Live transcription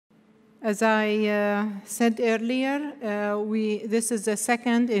As I said earlier, this is the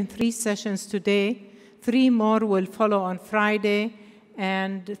second in 3 sessions today. 3 more will follow on Friday,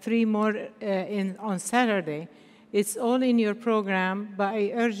 and 3 more on Saturday. It's all in your program, but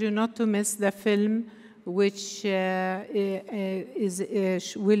I urge you not to miss the film, which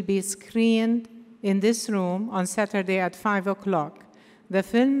will be screened in this room on Saturday at 5 o'clock. The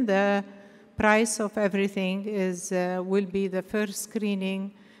film, The Price of Everything, will be the first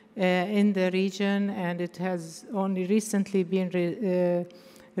screening in the region, and it has only recently been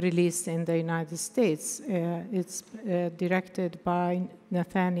released in the United States. It's directed by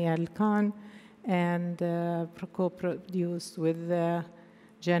Nathaniel Kahn and co-produced with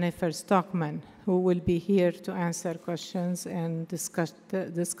Jennifer Stockman, who will be here to answer questions and discuss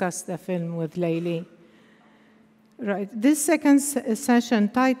the film with Layli. Right. This second session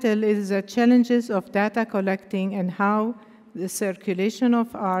title is The Challenges of Data Collecting and How the Circulation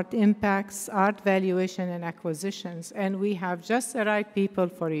of Art Impacts Art Valuation and Acquisitions. And we have just the right people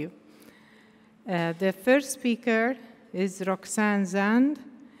for you. The first speaker is Roxane Zand,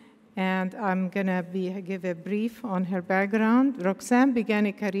 and I'm going to give a brief on her background. Roxane began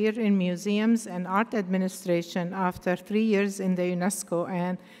a career in museums and art administration after 3 years in the UNESCO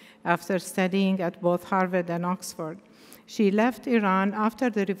and after studying at both Harvard and Oxford. She left Iran after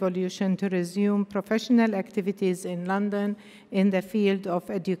the revolution to resume professional activities in London in the field of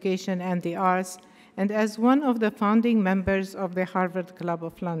education and the arts, and as one of the founding members of the Harvard Club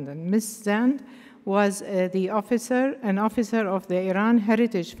of London. Ms. Zand was an officer of the Iran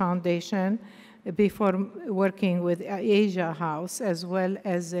Heritage Foundation before working with Asia House, as well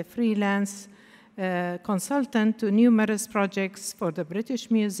as a freelance consultant to numerous projects for the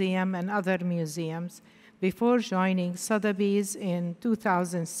British Museum and other museums, before joining Sotheby's in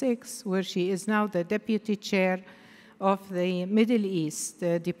 2006, where she is now the deputy chair of the Middle East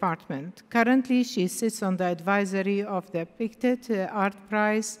department. Currently, she sits on the advisory of the Pictet Art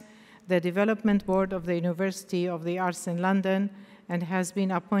Prize, the Development Board of the University of the Arts in London, and has been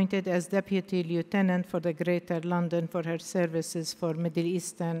appointed as Deputy Lieutenant for the Greater London for her services for Middle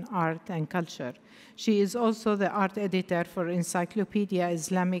Eastern art and culture. She is also the art editor for Encyclopedia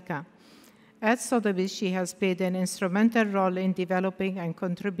Islamica. At Sotheby's, she has played an instrumental role in developing and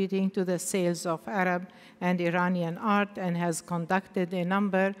contributing to the sales of Arab and Iranian art, and has conducted a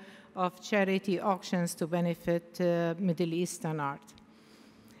number of charity auctions to benefit Middle Eastern art.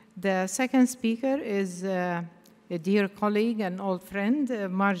 The second speaker is a dear colleague and old friend,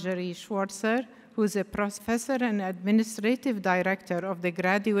 Marjorie Schwarzer, who is a professor and administrative director of the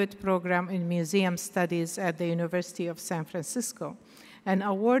graduate program in museum studies at the University of San Francisco. An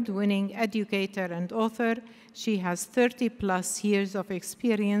award-winning educator and author, she has 30-plus years of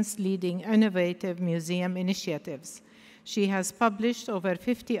experience leading innovative museum initiatives. She has published over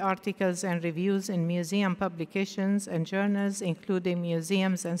 50 articles and reviews in museum publications and journals, including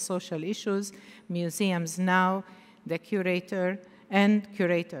Museums and Social Issues, Museums Now, The Curator, and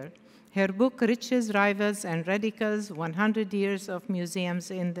Curator. Her book, Riches, Rivals, and Radicals, 100 Years of Museums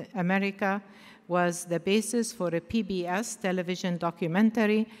in America, was the basis for a PBS television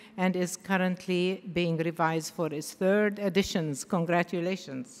documentary and is currently being revised for its 3rd editions.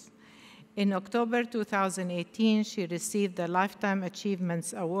 Congratulations. In October 2018, she received the Lifetime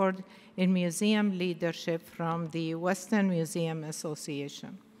Achievements Award in Museum Leadership from the Western Museum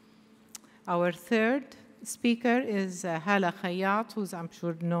Association. Our third speaker is Hala Khayat, who's I'm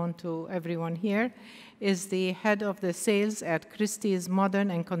sure known to everyone here, is the head of the sales at Christie's Modern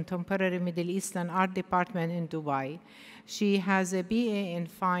and Contemporary Middle Eastern Art Department in Dubai. She has a BA in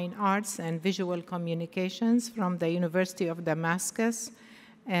Fine Arts and Visual Communications from the University of Damascus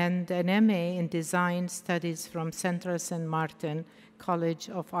and an MA in Design Studies from Central St. Martin College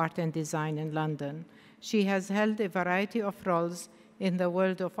of Art and Design in London. She has held a variety of roles in the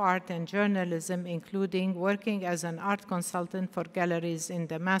world of art and journalism, including working as an art consultant for galleries in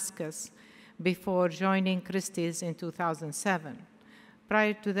Damascus before joining Christie's in 2007.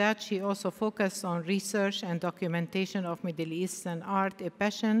 Prior to that, she also focused on research and documentation of Middle Eastern art, a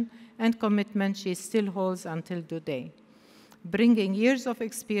passion and commitment she still holds until today. Bringing years of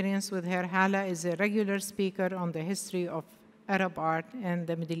experience with her, Hala is a regular speaker on the history of Arab art and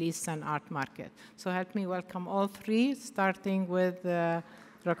the Middle Eastern art market. So help me welcome all three, starting with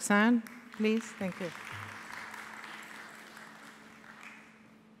Roxane, please. Thank you.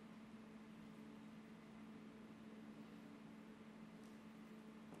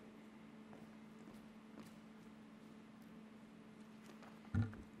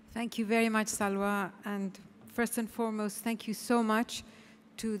 Thank you very much, Salwa. And first and foremost, thank you so much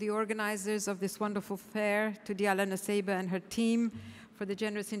to the organizers of this wonderful fair, to Diala Naseba and her team, for the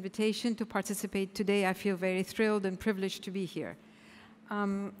generous invitation to participate today. I feel very thrilled and privileged to be here.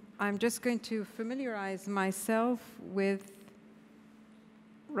 I'm just going to familiarize myself with,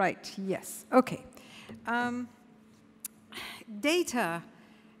 right, yes, okay. Data,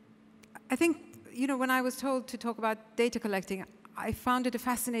 I think, you know, when I was told to talk about data collecting, I found it a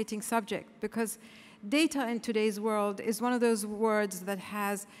fascinating subject because data in today's world is one of those words that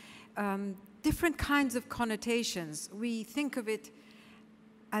has different kinds of connotations. We think of it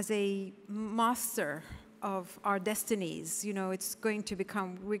as a master of our destinies. You know, it's going to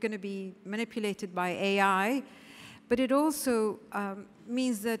become, we're going to be manipulated by AI, but it also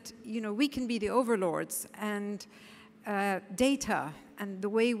means that, you know, we can be the overlords, and data and the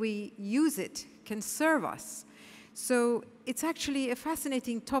way we use it can serve us. So it's actually a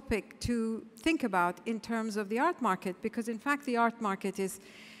fascinating topic to think about in terms of the art market, because in fact the art market is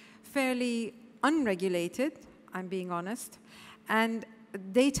fairly unregulated, I'm being honest, and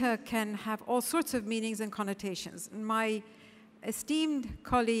data can have all sorts of meanings and connotations. My esteemed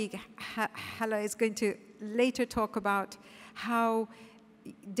colleague Hala is going to later talk about how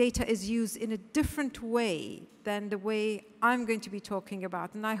data is used in a different way than the way I'm going to be talking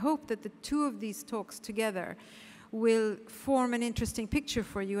about. And I hope that the two of these talks together will form an interesting picture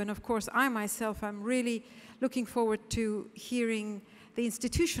for you. And of course, I myself am really looking forward to hearing the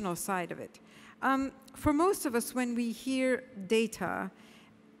institutional side of it. For most of us, when we hear data,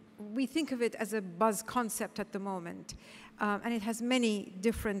 we think of it as a buzz concept at the moment. And it has many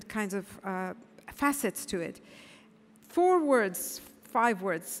different kinds of facets to it. 5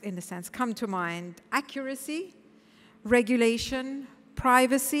 words in a sense come to mind: accuracy, regulation,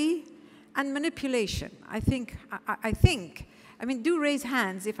 privacy, and manipulation. I mean, do raise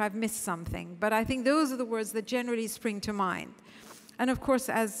hands if I've missed something, but I think those are the words that generally spring to mind. And of course,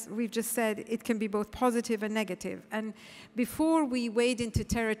 as we've just said, it can be both positive and negative. And before we wade into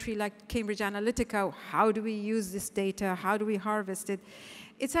territory like Cambridge Analytica, how do we use this data? How do we harvest it?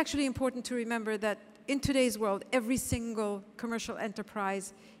 It's actually important to remember that in today's world, every single commercial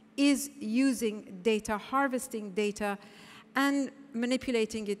enterprise is using data, harvesting data, and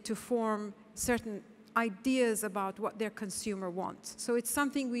manipulating it to form certain ideas about what their consumer wants. So it's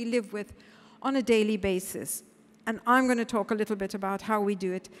something we live with on a daily basis. And I'm going to talk a little bit about how we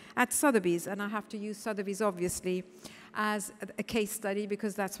do it at Sotheby's. And I have to use Sotheby's, obviously, as a case study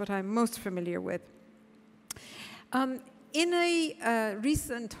because that's what I'm most familiar with. In a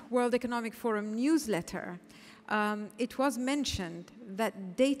recent World Economic Forum newsletter, it was mentioned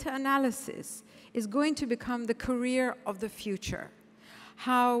that data analysis is going to become the career of the future.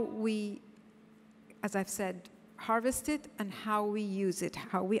 How we, as I've said, harvest it and how we use it,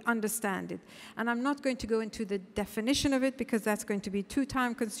 how we understand it. And I'm not going to go into the definition of it because that's going to be too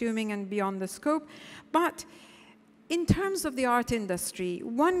time-consuming and beyond the scope. But in terms of the art industry,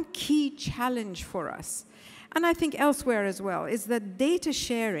 one key challenge for us, and I think elsewhere as well, is that data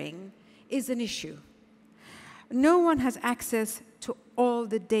sharing is an issue. No one has access to all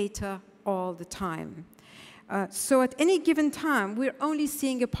the data all the time. So at any given time, we're only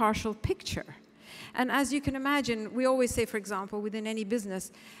seeing a partial picture. And as you can imagine, we always say, for example, within any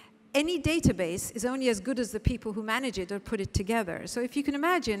business, any database is only as good as the people who manage it or put it together. So if you can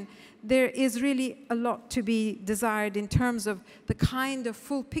imagine, there is really a lot to be desired in terms of the kind of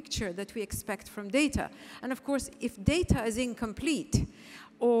full picture that we expect from data. And of course, if data is incomplete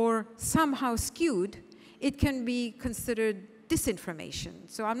or somehow skewed, it can be considered disinformation.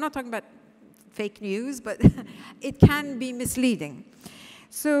 So I'm not talking about fake news, but it can be misleading.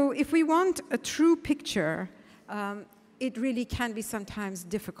 So if we want a true picture, it really can be sometimes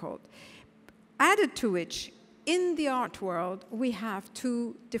difficult. Added to which, in the art world, we have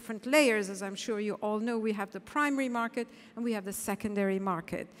two different layers, as I'm sure you all know. We have the primary market and we have the secondary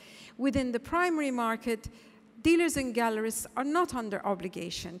market. Within the primary market, dealers and gallerists are not under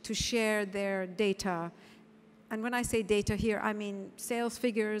obligation to share their data. And when I say data here, I mean sales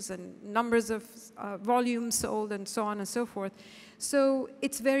figures and numbers of volumes sold and so on and so forth. So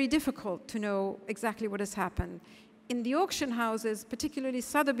it's very difficult to know exactly what has happened. In the auction houses, particularly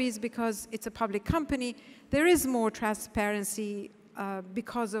Sotheby's, because it's a public company, there is more transparency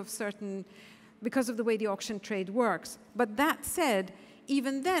because of the way the auction trade works. But that said,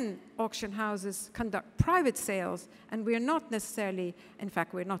 even then, auction houses conduct private sales, and we're not necessarily, in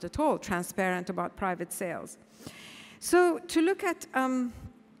fact, we're not at all transparent about private sales. So to look at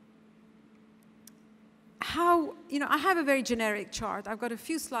how, you know, I have a very generic chart. I've got a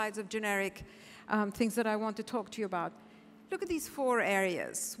few slides of generic things that I want to talk to you about. Look at these 4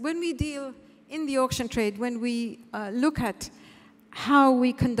 areas. When we deal in the auction trade, when we look at how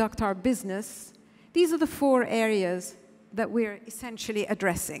we conduct our business, these are the 4 areas that we're essentially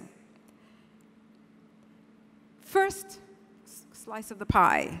addressing. First slice of the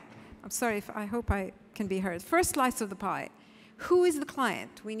pie. I'm sorry, I hope I can be heard. First slice of the pie. Who is the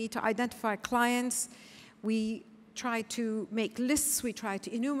client? We need to identify clients. We try to make lists. We try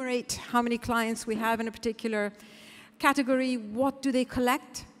to enumerate how many clients we have in a particular category. What do they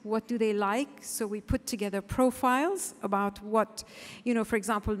collect? What do they like? So we put together profiles about what, you know, for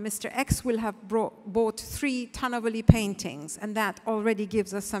example, Mr. X will have bought 3 Tanavali paintings, and that already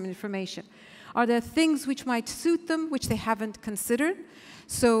gives us some information. Are there things which might suit them, which they haven't considered?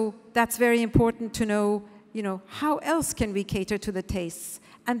 So that's very important to know, you know, how else can we cater to the tastes?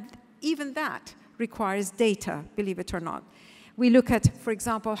 And even that requires data, believe it or not. We look at, for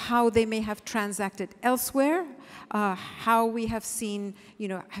example, how they may have transacted elsewhere, how we have seen, you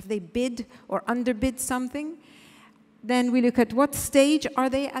know, have they bid or underbid something? Then we look at what stage are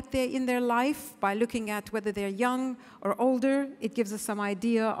they at in their life by looking at whether they're young or older. It gives us some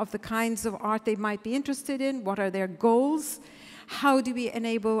idea of the kinds of art they might be interested in. What are their goals? How do we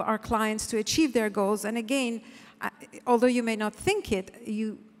enable our clients to achieve their goals? And again, although you may not think it,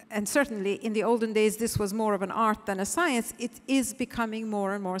 and certainly in the olden days this was more of an art than a science, it is becoming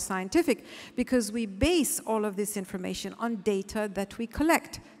more and more scientific because we base all of this information on data that we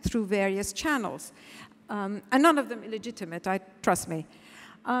collect through various channels. And none of them illegitimate, trust me.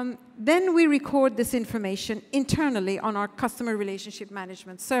 Then we record this information internally on our customer relationship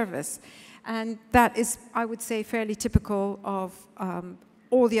management service. And that is, I would say, fairly typical of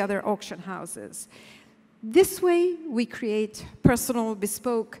all the other auction houses. This way, we create personal,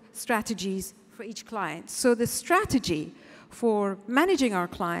 bespoke strategies for each client. So the strategy for managing our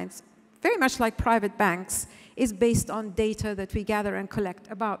clients, very much like private banks, is based on data that we gather and collect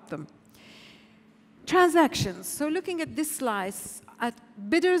about them. Transactions. So looking at this slice,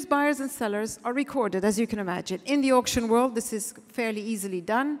 bidders, buyers, and sellers are recorded, as you can imagine. In the auction world, this is fairly easily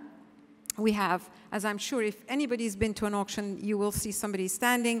done. We have, as I'm sure if anybody's been to an auction, you will see somebody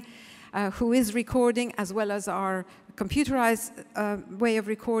standing who is recording, as well as our computerized way of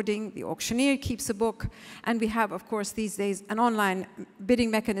recording. The auctioneer keeps a book, and we have, of course, these days an online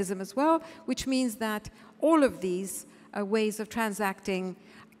bidding mechanism as well, which means that all of these ways of transacting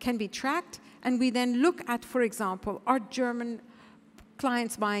can be tracked, and we then look at, for example, are German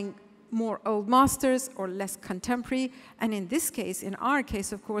clients buying more old masters or less contemporary? And in this case, in our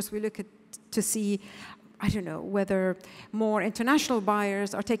case, of course, we look at to see, I don't know, whether more international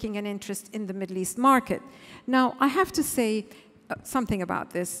buyers are taking an interest in the Middle East market. Now, I have to say something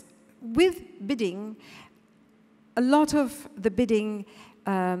about this. With bidding, a lot of the bidding,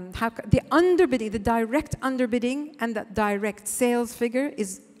 the underbidding, the direct underbidding and that direct sales figure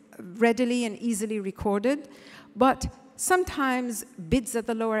is readily and easily recorded, but sometimes bids at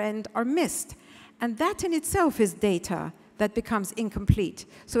the lower end are missed. And that in itself is data that becomes incomplete.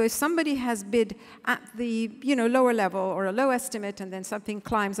 So if somebody has bid at the lower level or a low estimate and then something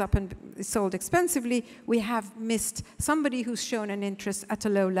climbs up and is sold expensively, we have missed somebody who's shown an interest at a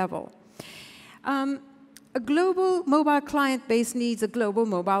low level. A global mobile client base needs a global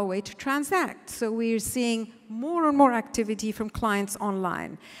mobile way to transact. So we're seeing more and more activity from clients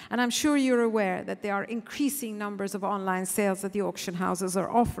online. And I'm sure you're aware that there are increasing numbers of online sales that the auction houses are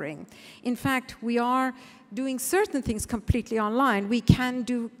offering. In fact, we are doing certain things completely online. We can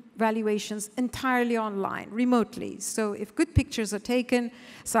do valuations entirely online, remotely. So if good pictures are taken,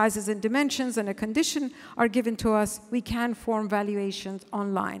 sizes and dimensions and a condition are given to us, we can form valuations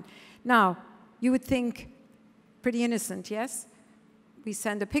online. Now, you would think, pretty innocent, yes? We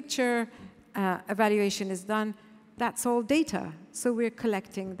send a picture, evaluation is done. That's all data. So we're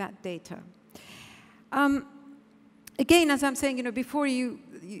collecting that data. Again, as I'm saying, before you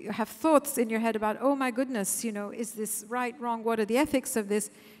have thoughts in your head about, oh my goodness, is this right, wrong, what are the ethics of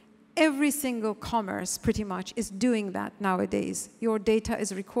this? Every single commerce, pretty much, is doing that nowadays. Your data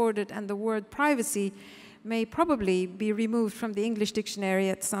is recorded, and the word privacy may probably be removed from the English dictionary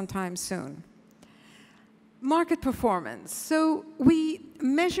at some time soon. Market performance. So we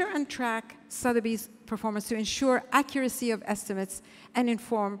measure and track Sotheby's performance to ensure accuracy of estimates and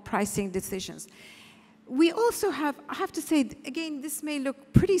inform pricing decisions. We also have, I have to say, again, this may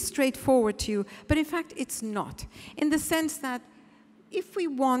look pretty straightforward to you, but in fact it's not. In the sense that if we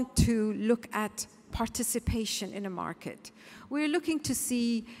want to look at participation in a market, we're looking to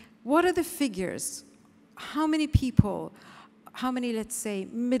see what are the figures, how many people, how many, let's say,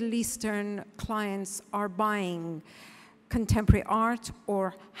 Middle Eastern clients are buying contemporary art,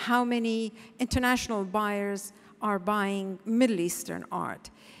 or how many international buyers are buying Middle Eastern art.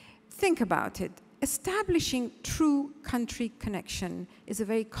 Think about it. establishing true country connection is a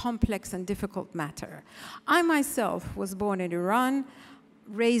very complex and difficult matter. I myself was born in Iran,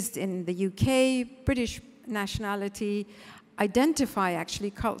 raised in the UK, British nationality, identify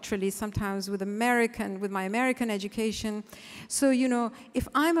actually culturally sometimes with my American education. So, you know, if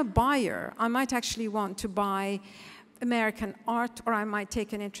I'm a buyer, I might actually want to buy American art, or I might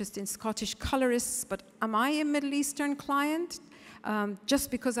take an interest in Scottish colorists, but am I a Middle Eastern client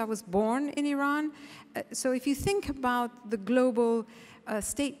just because I was born in Iran? So if you think about the global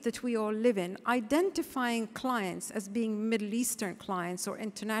state that we all live in, identifying clients as being Middle Eastern clients or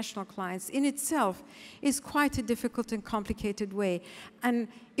international clients in itself is quite a difficult and complicated way. And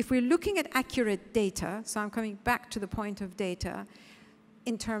if we're looking at accurate data, so I'm coming back to the point of data,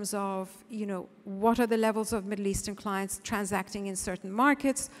 in terms of, you know, what are the levels of Middle Eastern clients transacting in certain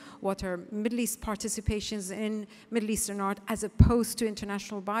markets, what are Middle East participations in Middle Eastern art as opposed to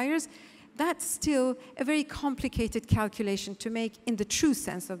international buyers, that's still a very complicated calculation to make in the true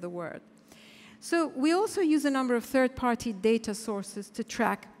sense of the word. So we also use a number of third-party data sources to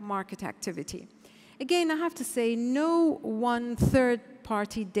track market activity. Again, I have to say, no one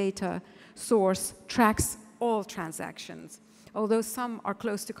third-party data source tracks all transactions, although some are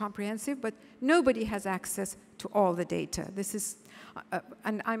close to comprehensive, but nobody has access to all the data. This is,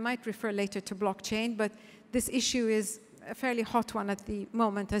 and I might refer later to blockchain, but this issue is a fairly hot one at the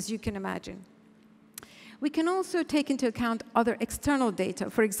moment, as you can imagine. We can also take into account other external data,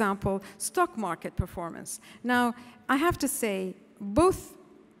 for example, stock market performance. Now, I have to say, both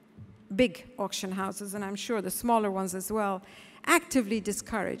big auction houses, and I'm sure the smaller ones as well, actively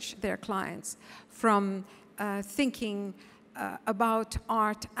discourage their clients from thinking about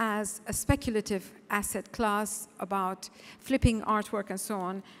art as a speculative asset class, about flipping artwork and so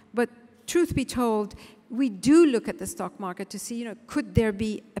on. But truth be told, we do look at the stock market to see, you know, could there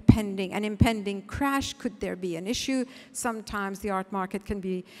be an impending crash? Could there be an issue? Sometimes the art market can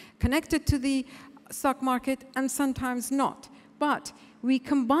be connected to the stock market and sometimes not. But we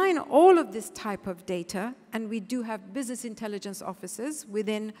combine all of this type of data, and we do have business intelligence offices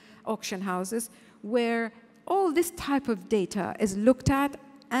within auction houses where all this type of data is looked at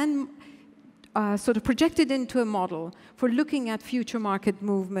and sort of projected into a model for looking at future market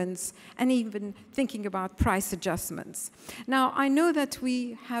movements and even thinking about price adjustments. Now, I know that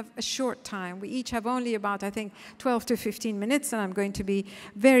we have a short time. We each have only about, I think, 12 to 15 minutes, and I'm going to be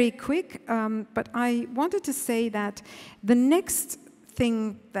very quick. But I wanted to say that the next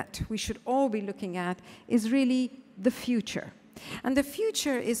thing that we should all be looking at is really the future. And the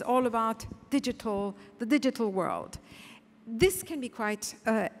future is all about the digital world. This can be quite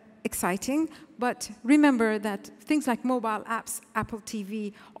exciting, but remember that things like mobile apps, Apple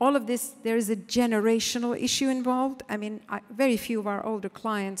TV, all of this, there is a generational issue involved. I mean, very few of our older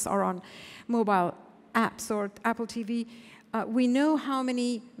clients are on mobile apps or Apple TV. We know how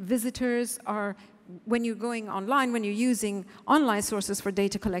many visitors are, when you're going online, when you're using online sources for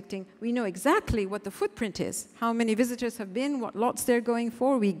data collecting, we know exactly what the footprint is, how many visitors have been, what lots they're going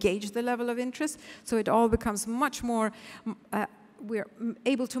for. We gauge the level of interest, so it all becomes much more we're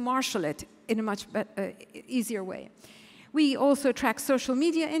able to marshal it in a much easier way. We also track social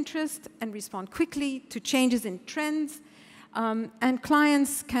media interest and respond quickly to changes in trends. And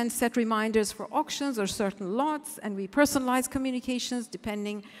clients can set reminders for auctions or certain lots, and we personalize communications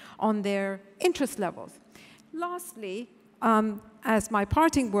depending on their interest levels. Lastly, as my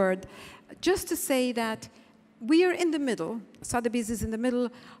parting word, just to say that we are in the middle, Sotheby's is in the middle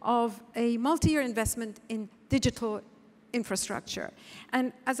of a multi-year investment in digital infrastructure.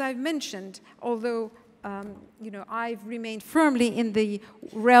 And as I've mentioned, although you know, I've remained firmly in the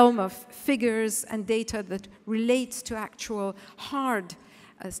realm of figures and data that relates to actual hard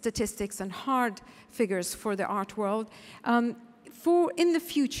statistics and hard figures for the art world. In the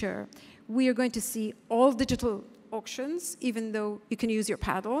future, we are going to see all digital auctions, even though you can use your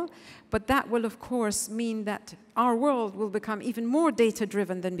paddle, but that will of course mean that our world will become even more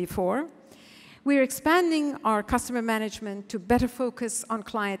data-driven than before. We're expanding our customer management to better focus on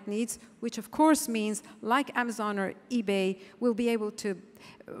client needs, which of course means, like Amazon or eBay, we'll be able to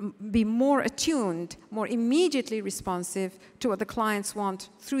be more attuned, more immediately responsive to what the clients want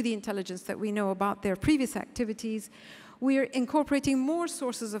through the intelligence that we know about their previous activities. We're incorporating more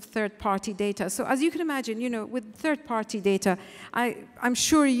sources of third-party data. So as you can imagine, you know, with third-party data, I'm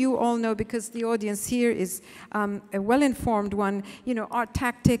sure you all know, because the audience here is a well-informed one, you know, Art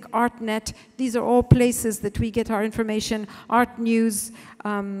Tactic, ArtNet, these are all places that we get our information, Art News,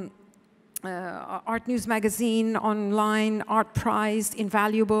 Art News Magazine, online, Art Prized,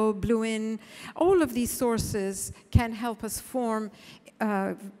 Invaluable, Bluin. All of these sources can help us form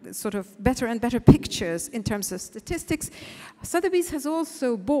sort of better and better pictures in terms of statistics. Sotheby's has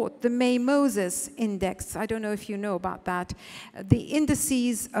also bought the May Moses Index. I don't know if you know about that. The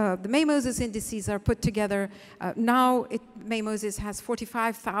indices, the May Moses indices are put together. Now May Moses has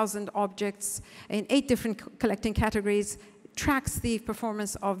 45,000 objects in 8 different collecting categories, tracks the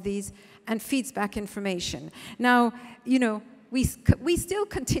performance of these, and feeds back information. Now, you know, we still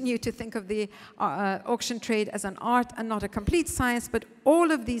continue to think of the auction trade as an art and not a complete science, but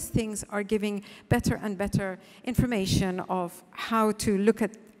all of these things are giving better and better information of how to look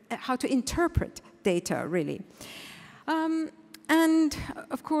at, how to interpret data, really. And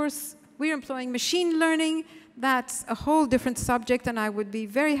of course, we're employing machine learning. That's a whole different subject, and I would be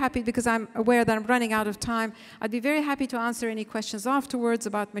very happy, because I'm aware that I'm running out of time, I'd be very happy to answer any questions afterwards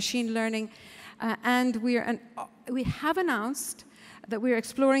about machine learning. And we have announced that we're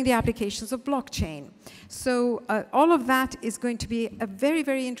exploring the applications of blockchain. So all of that is going to be a very,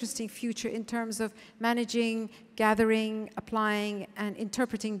 very interesting future in terms of managing, gathering, applying, and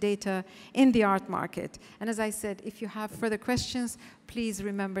interpreting data in the art market. And as I said, if you have further questions, please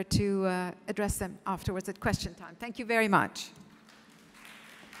remember to address them afterwards at question time. Thank you very much.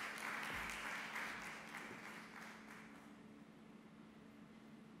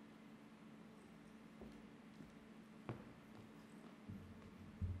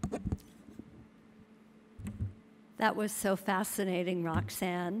 That was so fascinating,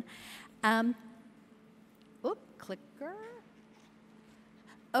 Roxane. Clicker.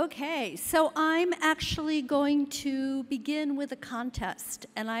 Okay, so I'm actually going to begin with a contest,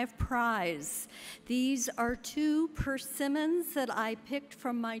 and I have prize. These are 2 persimmons that I picked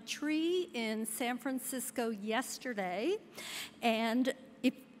from my tree in San Francisco yesterday, and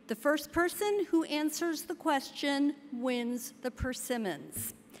if the first person who answers the question wins the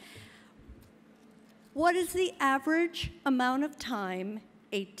persimmons. What is the average amount of time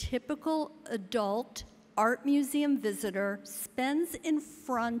a typical adult art museum visitor spends in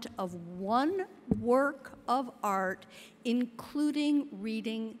front of one work of art, including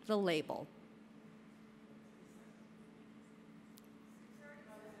reading the label?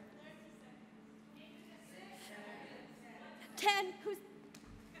 10. Who's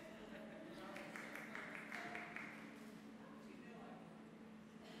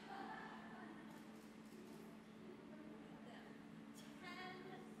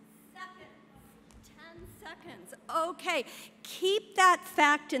 10 seconds. Okay, keep that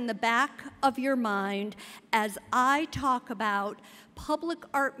fact in the back of your mind as I talk about public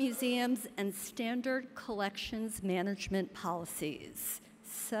art museums and standard collections management policies.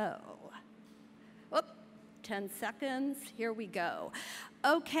 So, 10 seconds, here we go.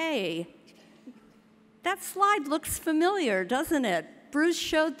 Okay, that slide looks familiar, doesn't it? Bruce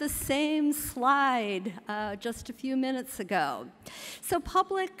showed the same slide just a few minutes ago. So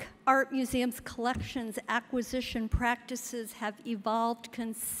public art museums' collections acquisition practices have evolved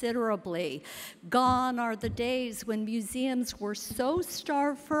considerably. Gone are the days when museums were so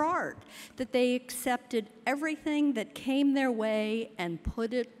starved for art that they accepted everything that came their way and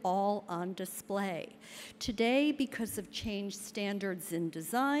put it all on display. Today, because of changed standards in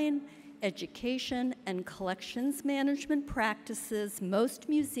design, education, and collections management practices, most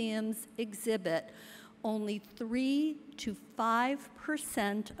museums exhibit only 3 to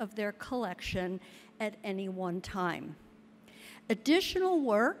 5% of their collection at any one time. Additional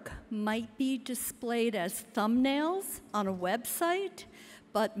work might be displayed as thumbnails on a website,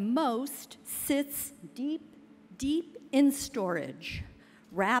 but most sits deep in storage,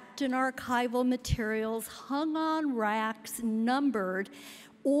 wrapped in archival materials, hung on racks, numbered,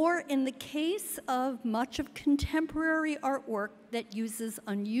 or in the case of much of contemporary artwork that uses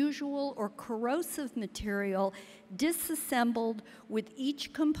unusual or corrosive material, disassembled with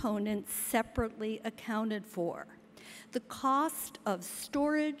each component separately accounted for. The cost of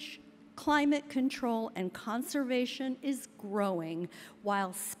storage, climate control, and conservation is growing,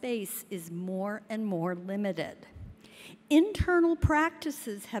 while space is more and more limited. Internal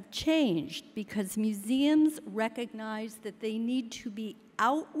practices have changed because museums recognize that they need to be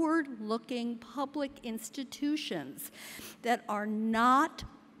outward-looking public institutions that are not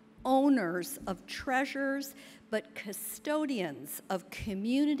owners of treasures, but custodians of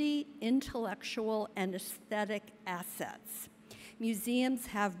community, intellectual, and aesthetic assets. Museums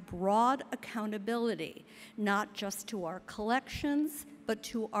have broad accountability, not just to our collections, but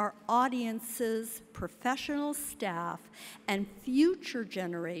to our audiences, professional staff, and future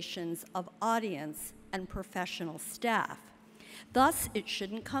generations of audience and professional staff. Thus, it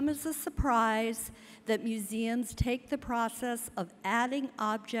shouldn't come as a surprise that museums take the process of adding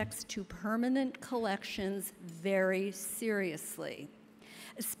objects to permanent collections very seriously.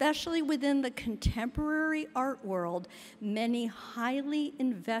 Especially within the contemporary art world, many highly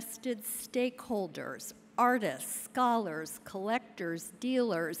invested stakeholders, artists, scholars, collectors,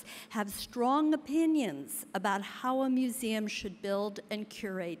 dealers, have strong opinions about how a museum should build and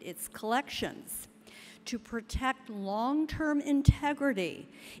curate its collections. To protect long-term integrity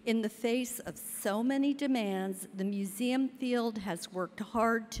in the face of so many demands, the museum field has worked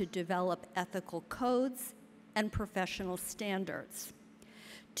hard to develop ethical codes and professional standards.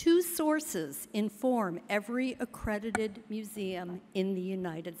 Two sources inform every accredited museum in the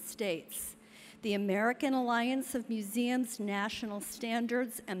United States: the American Alliance of Museums National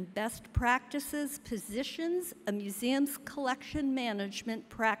Standards and Best Practices positions a museum's collection management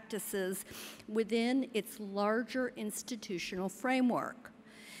practices within its larger institutional framework.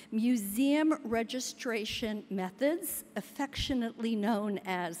 Museum registration methods, affectionately known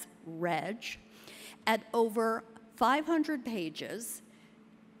as REG, at over 500 pages,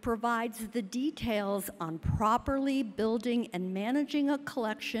 provides the details on properly building and managing a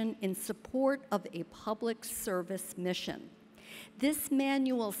collection in support of a public service mission. This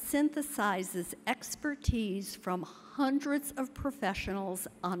manual synthesizes expertise from hundreds of professionals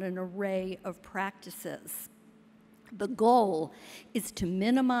on an array of practices. The goal is to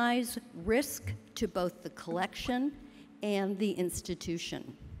minimize risk to both the collection and the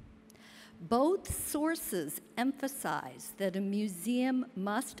institution. Both sources emphasize that a museum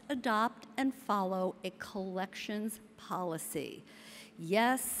must adopt and follow a collections policy.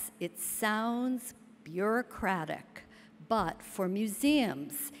 Yes, it sounds bureaucratic, but for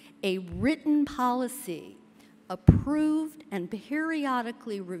museums, a written policy, approved and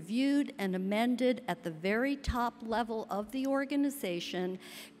periodically reviewed and amended at the very top level of the organization,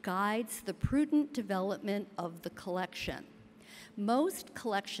 guides the prudent development of the collection. Most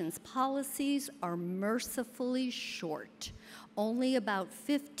collections policies are mercifully short, only about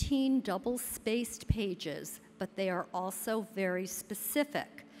 15 double-spaced pages, but they are also very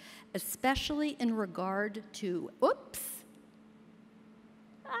specific, especially in regard to,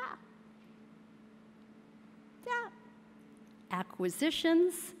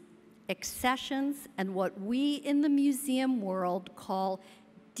 acquisitions, accessions, and what we in the museum world call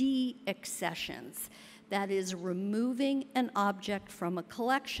de-accessions. That is, removing an object from a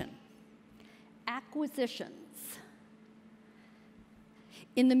collection. Acquisitions.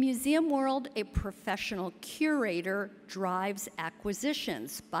 In the museum world, a professional curator drives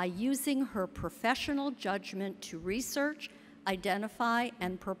acquisitions by using her professional judgment to research, identify,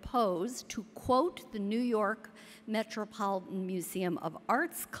 and propose, to quote the New York Metropolitan Museum of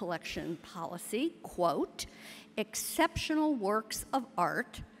Art's collection policy, quote, exceptional works of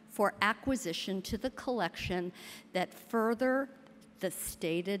art for acquisition to the collection that further the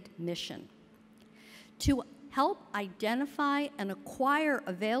stated mission. To help identify and acquire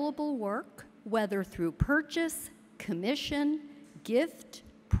available work, whether through purchase, commission, gift,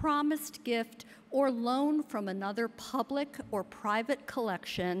 promised gift, or loan from another public or private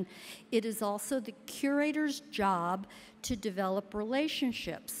collection, it is also the curator's job to develop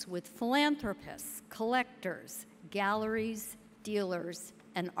relationships with philanthropists, collectors, galleries, dealers,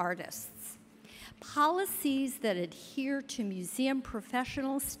 and artists. Policies that adhere to museum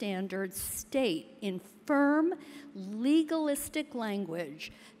professional standards state in firm, legalistic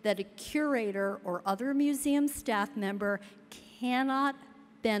language that a curator or other museum staff member cannot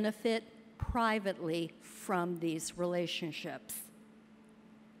benefit privately from these relationships.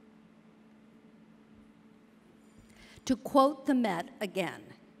 To quote the Met again,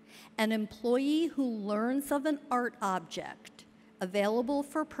 an employee who learns of an art object available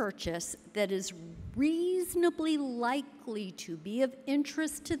for purchase that is reasonably likely to be of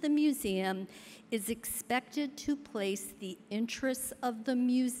interest to the museum is expected to place the interests of the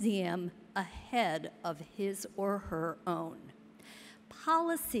museum ahead of his or her own.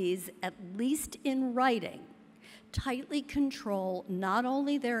 Policies, at least in writing, tightly control not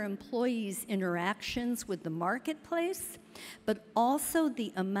only their employees' interactions with the marketplace, but also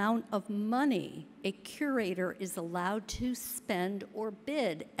the amount of money a curator is allowed to spend or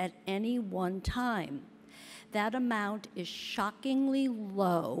bid at any one time. That amount is shockingly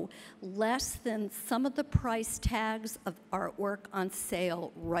low, less than some of the price tags of artwork on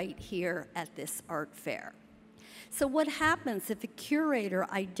sale right here at this art fair. So what happens if a curator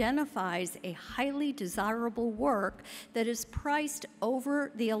identifies a highly desirable work that is priced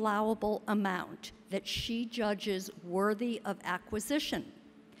over the allowable amount that she judges worthy of acquisition?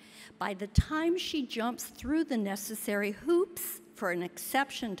 by the time she jumps through the necessary hoops for an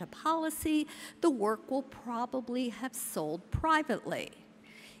exception to policy, the work will probably have sold privately.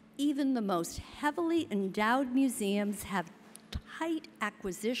 Even the most heavily endowed museums have tight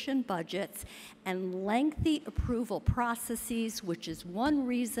acquisition budgets and lengthy approval processes, which is one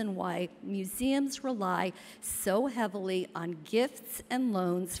reason why museums rely so heavily on gifts and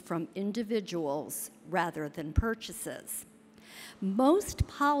loans from individuals rather than purchases. Most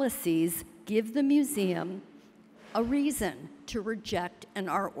policies give the museum a reason to reject an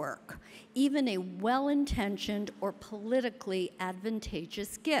artwork, even a well-intentioned or politically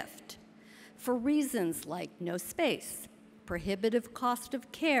advantageous gift, for reasons like no space, prohibitive cost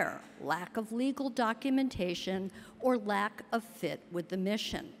of care, lack of legal documentation, or lack of fit with the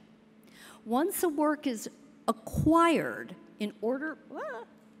mission. Once a work is acquired in order,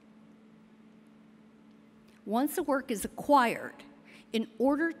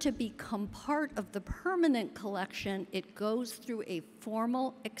 to become part of the permanent collection, it goes through a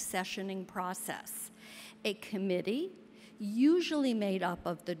formal accessioning process. A committee, usually made up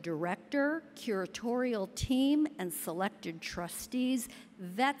of the director, curatorial team, and selected trustees,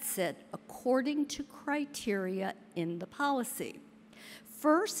 vets it according to criteria in the policy.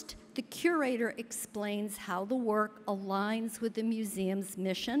 First, the curator explains how the work aligns with the museum's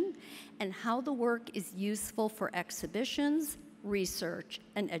mission and how the work is useful for exhibitions, research,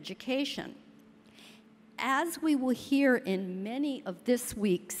 and education. As we will hear in many of this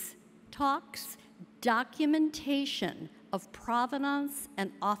week's talks, documentation of provenance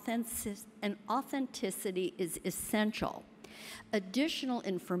and authenticity is essential. Additional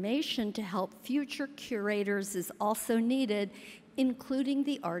information to help future curators is also needed, including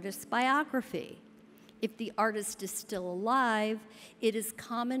the artist's biography. If the artist is still alive, it is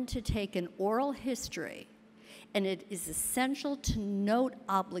common to take an oral history, and it is essential to note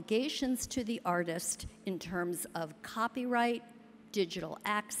obligations to the artist in terms of copyright, digital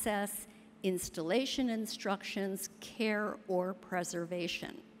access, installation instructions, care, or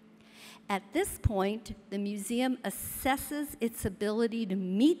preservation. At this point, the museum assesses its ability to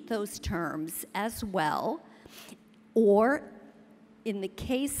meet those terms as well, or in the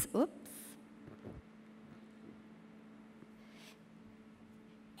case,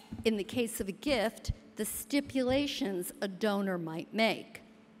 in the case of a gift, the stipulations a donor might make.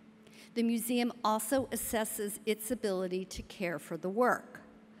 The museum also assesses its ability to care for the work.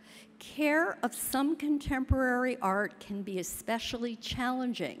 Care of some contemporary art can be especially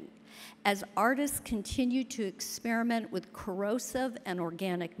challenging as artists continue to experiment with corrosive and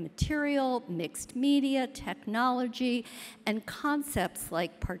organic material, mixed media, technology, and concepts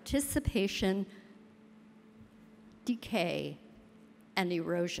like participation, decay, and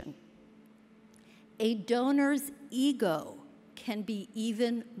erosion. A donor's ego can be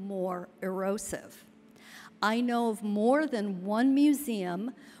even more erosive. I know of more than one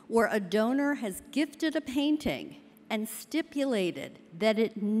museum where a donor has gifted a painting and stipulated that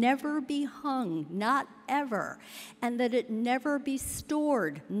it never be hung, not ever, and that it never be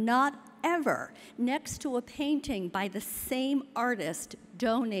stored, not ever, next to a painting by the same artist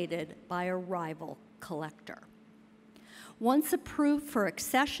donated by a rival collector. Once approved for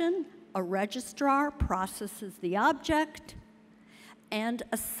accession, a registrar processes the object and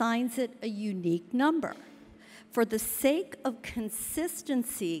assigns it a unique number. For the sake of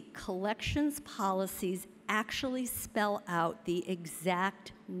consistency, collections policies actually spell out the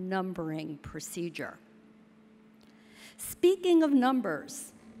exact numbering procedure. Speaking of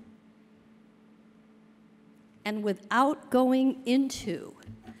numbers, and without going into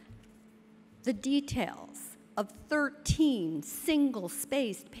the details of 13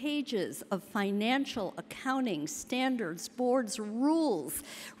 single-spaced pages of financial accounting standards, boards, rules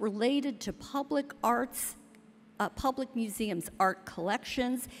related to public museums' art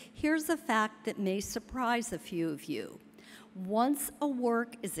collections, here's a fact that may surprise a few of you. Once a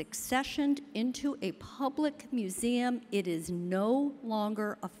work is accessioned into a public museum, it is no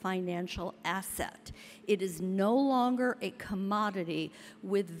longer a financial asset. It is no longer a commodity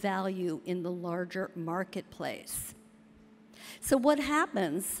with value in the larger marketplace. So what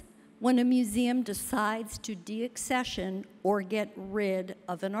happens when a museum decides to deaccession or get rid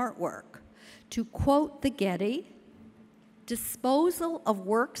of an artwork? To quote the Getty, disposal of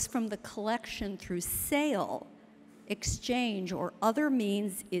works from the collection through sale, exchange, or other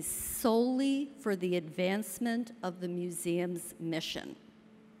means is solely for the advancement of the museum's mission.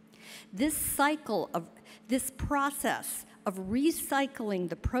 This process of recycling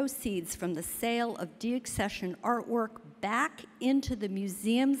the proceeds from the sale of deaccession artwork back into the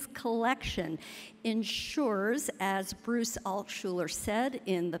museum's collection ensures, as Bruce Altshuler said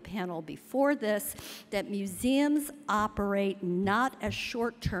in the panel before this, that museums operate not as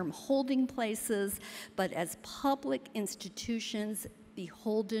short-term holding places, but as public institutions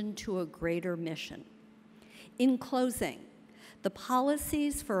beholden to a greater mission. In closing, the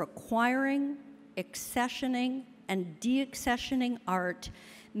policies for acquiring, accessioning, and deaccessioning art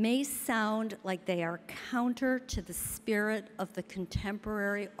may sound like they are counter to the spirit of the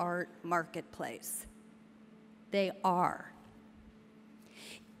contemporary art marketplace. They are.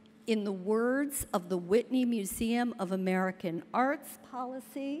 In the words of the Whitney Museum of American Art's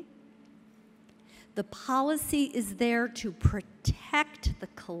policy, the policy is there to protect the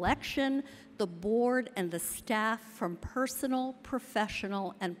collection, the board, and the staff from personal,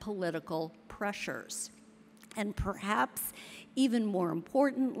 professional, and political pressures. And perhaps even more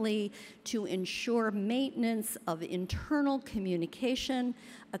importantly, to ensure maintenance of internal communication,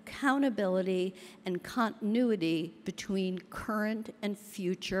 accountability, and continuity between current and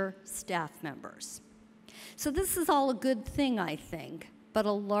future staff members. So this is all a good thing, I think, but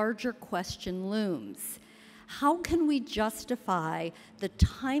a larger question looms. How can we justify the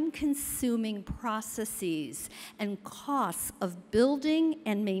time-consuming processes and costs of building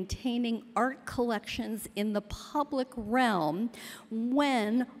and maintaining art collections in the public realm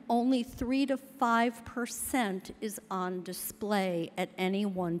when only 3 to 5% is on display at any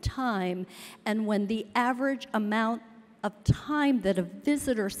one time, and when the average amount of time that a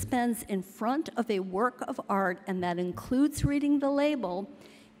visitor spends in front of a work of art, and that includes reading the label,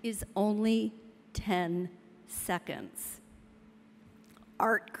 is only 10 seconds.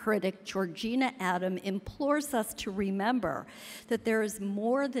 Art critic Georgina Adam implores us to remember that there is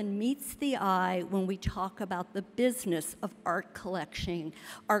more than meets the eye when we talk about the business of art collecting,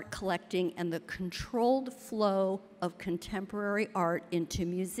 and the controlled flow of contemporary art into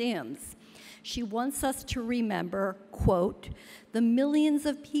museums. She wants us to remember, quote, the millions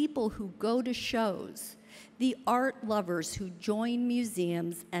of people who go to shows, the art lovers who join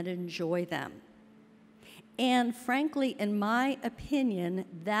museums and enjoy them. And frankly, in my opinion,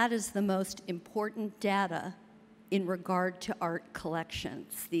 that is the most important data in regard to art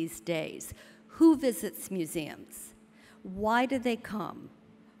collections these days. Who visits museums? Why do they come?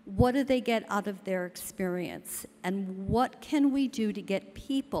 What do they get out of their experience? And what can we do to get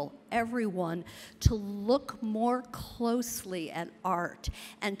people, everyone, to look more closely at art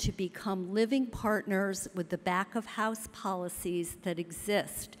and to become living partners with the back-of-house policies that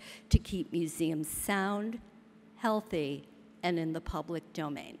exist to keep museums sound, healthy, and in the public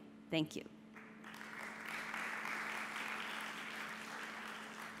domain? Thank you.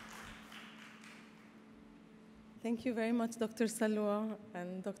 Thank you very much, Dr. Salwa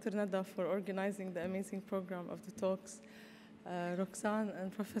and Dr. Nada, for organizing the amazing program of the talks. Roxane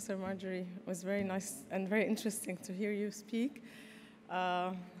and Professor Marjorie, it was very nice and very interesting to hear you speak.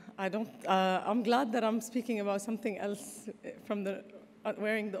 I'm glad that I'm speaking about something else from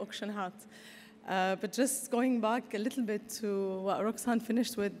wearing the auction hat. But just going back a little bit to what Roxane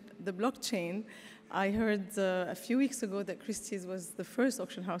finished with, the blockchain, I heard a few weeks ago that Christie's was the first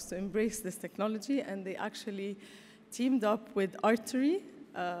auction house to embrace this technology, and they actually teamed up with Artery,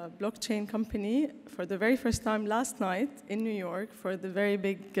 a blockchain company, for the very first time last night in New York for the very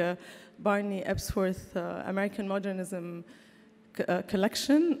big Barney Epsworth American Modernism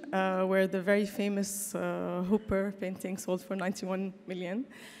collection, where the very famous Hooper painting sold for $91 million.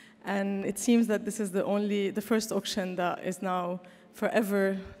 And it seems that this is the first auction that is now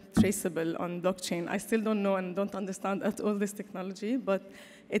forever traceable on blockchain. I still don't know and don't understand at all this technology, but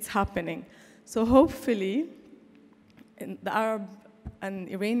it's happening. So hopefully, the Arab and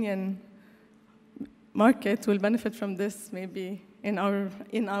Iranian market will benefit from this maybe in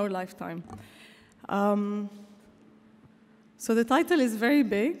our lifetime. So the title is very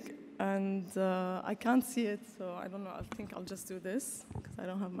big, and I can't see it, so I don't know. I think I'll just do this because I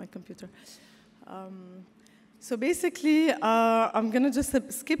don't have my computer. So basically, I'm going to just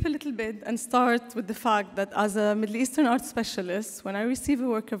skip a little bit and start with the fact that as a Middle Eastern art specialist, when I receive a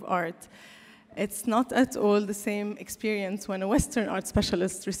work of art, it's not at all the same experience when a Western art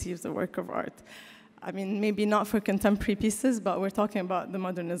specialist receives a work of art. I mean, maybe not for contemporary pieces, but we're talking about the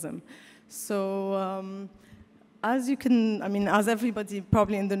modernism. So as you can, I mean, as everybody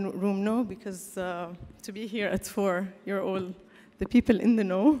probably in the room know, because to be here at 4, you're all the people in the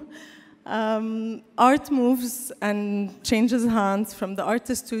know. Art moves and changes hands from the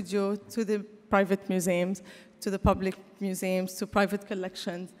artist studio to the private museums, to the public museums, to private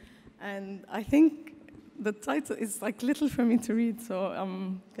collections. And I think the title is like little for me to read, so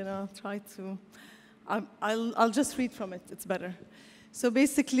I'm gonna try to I'll just read from it, it's better. So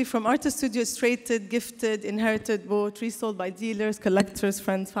basically, from artist studio, it's traded, gifted, inherited, bought, resold by dealers, collectors,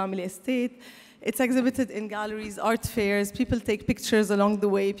 friends, family, estate. It's exhibited in galleries, art fairs. People take pictures along the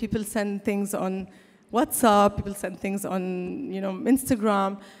way. People send things on WhatsApp. People send things on,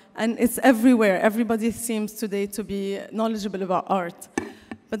 Instagram. And it's everywhere. Everybody seems today to be knowledgeable about art.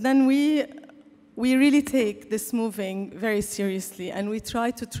 But then we really take this moving very seriously, and we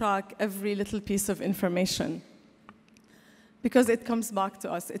try to track every little piece of information, because it comes back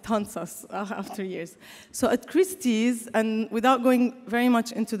to us, it haunts us after years. So at Christie's, and without going very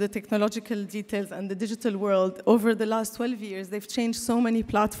much into the technological details and the digital world, over the last 12 years, they've changed so many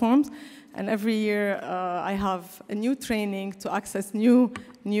platforms, and every year I have a new training to access new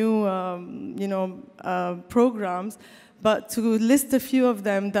programs. But to list a few of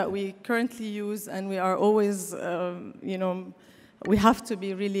them that we currently use, and we are always, we have to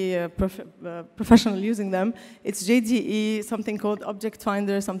be really professional using them. It's JDE, something called Object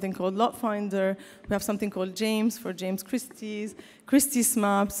Finder, something called Lot Finder. We have something called James for James Christie's, Christie's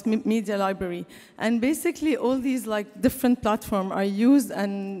Maps, Media Library. And basically all these different platforms are used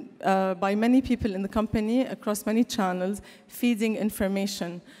and by many people in the company across many channels, feeding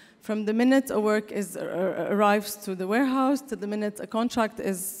information. From the minute a work arrives to the warehouse, to the minute a contract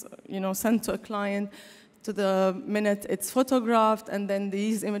is sent to a client, to the minute it's photographed, and then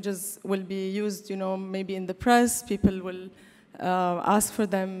these images will be used, maybe in the press. People will ask for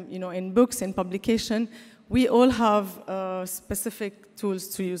them, in books, in publication. We all have specific tools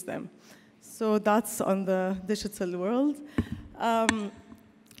to use them. So that's on the digital world.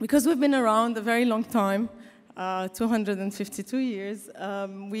 Because we've been around a very long time, 252 years,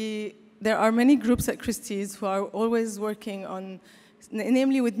 there are many groups at Christie's who are always working on,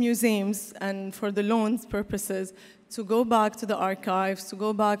 namely with museums and for the loans purposes, to go back to the archives, to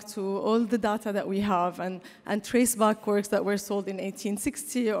go back to all the data that we have and trace back works that were sold in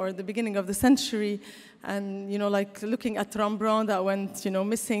 1860 or the beginning of the century. And, like looking at Rembrandt that went,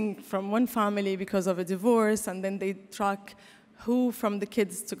 missing from one family because of a divorce, and then they track who from the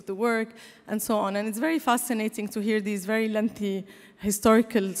kids took the work, and so on. And it's very fascinating to hear these very lengthy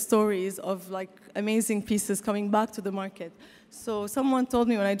historical stories of amazing pieces coming back to the market. So someone told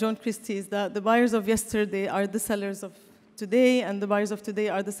me when I joined Christie's that the buyers of yesterday are the sellers of today, and the buyers of today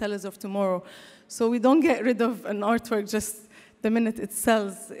are the sellers of tomorrow. So we don't get rid of an artwork just the minute it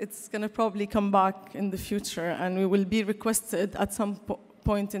sells. It's going to probably come back in the future, and we will be requested at some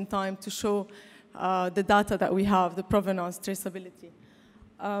point in time to show the data that we have, the provenance, traceability.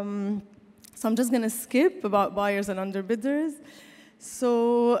 So I'm just going to skip about buyers and underbidders.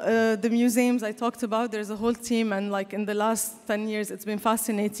 So the museums I talked about, there's a whole team, and in the last 10 years, it's been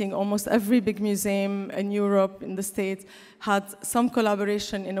fascinating. Almost every big museum in Europe, in the States, had some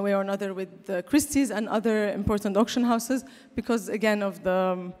collaboration in a way or another with the Christie's and other important auction houses because, again, of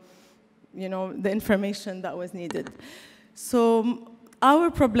the, the information that was needed. So our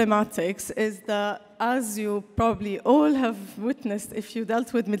problematics is that, as you probably all have witnessed if you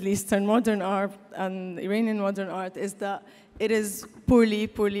dealt with Middle Eastern modern art and Iranian modern art, is that it is poorly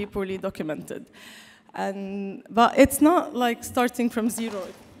documented. But it's not starting from zero.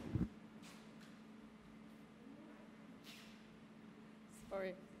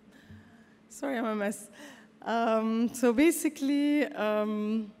 Sorry, I'm a mess. So basically,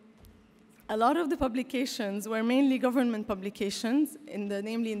 a lot of the publications were mainly government publications,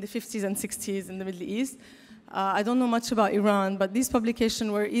 namely in the 50s and 60s in the Middle East. I don't know much about Iran, but these publications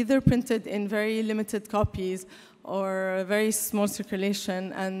were either printed in very limited copies or very small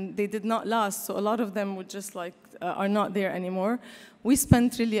circulation, and they did not last, so a lot of them would just are not there anymore. We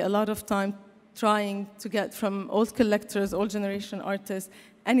spent really a lot of time trying to get from old collectors, old generation artists,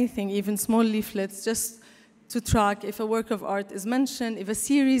 anything, even small leaflets, just to track if a work of art is mentioned, if a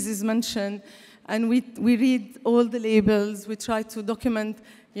series is mentioned, and we read all the labels. We try to document,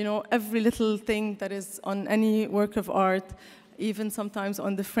 every little thing that is on any work of art, even sometimes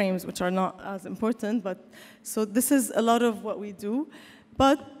on the frames, which are not as important. But so this is a lot of what we do.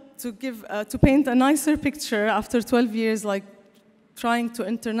 But to paint a nicer picture after 12 years, trying to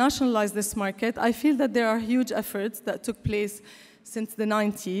internationalize this market, I feel that there are huge efforts that took place since the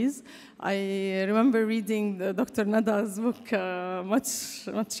 90s. I remember reading Dr. Nada's book,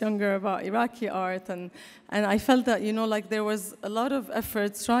 much younger, about Iraqi art, and I felt that, there was a lot of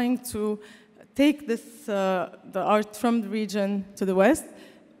efforts trying to take the art from the region to the West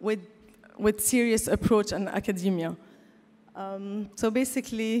with serious approach and academia. So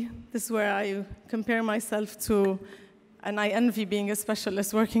basically, this is where I compare myself to, and I envy being a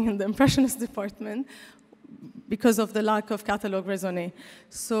specialist working in the Impressionist department, because of the lack of catalog raisonné.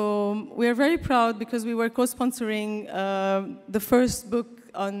 So we are very proud because we were co-sponsoring the first book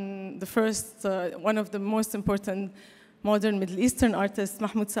on the first, one of the most important modern Middle Eastern artists,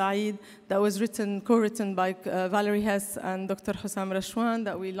 Mahmoud Saeed, that was co-written by Valerie Hess and Dr. Hussam Rashwan,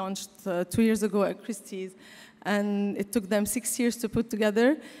 that we launched 2 years ago at Christie's. And it took them 6 years to put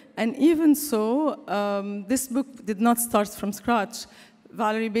together. And even so, this book did not start from scratch.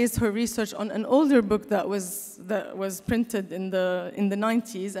 Valerie based her research on an older book that was printed in the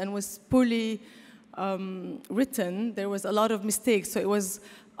 90s and was poorly written. There was a lot of mistakes. So it was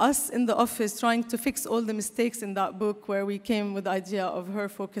us in the office trying to fix all the mistakes in that book, where we came with the idea of her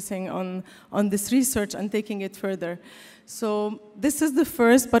focusing on this research and taking it further. So this is the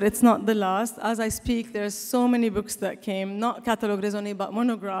first, but it's not the last. As I speak, there's so many books that came, not catalogue raisonné, but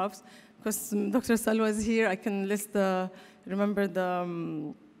monographs. Because Dr. Salwa is here, I can list remember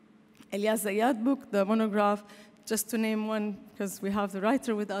the Elias Zayad book, the monograph, just to name one, because we have the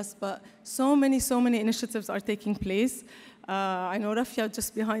writer with us. But so many initiatives are taking place. I know Rafia,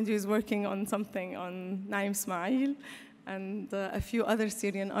 just behind you, is working on something on Naim Ismail and a few other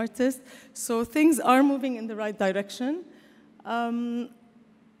Syrian artists. So things are moving in the right direction.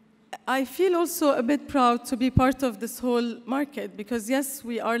 I feel also a bit proud to be part of this whole market, because yes,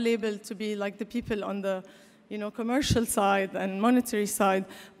 we are labeled to be like the people on the commercial side and monetary side,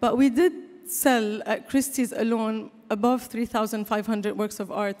 but we did sell at Christie's alone above 3,500 works of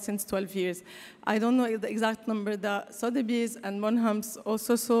art since 12 years. I don't know the exact number that Sotheby's and Bonham's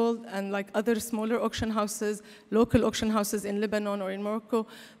also sold, and like other smaller auction houses, local auction houses in Lebanon or in Morocco.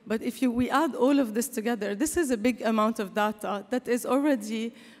 But if we add all of this together, this is a big amount of data that is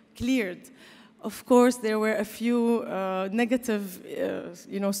already cleared. Of course, there were a few negative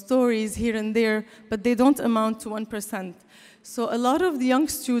stories here and there, but they don't amount to 1%. So a lot of the young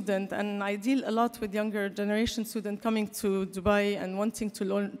students, and I deal a lot with younger generation students coming to Dubai and wanting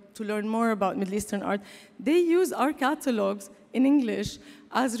to learn more about Middle Eastern art, they use our catalogs in English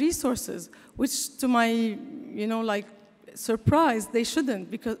as resources, which to my, surprise, they shouldn't,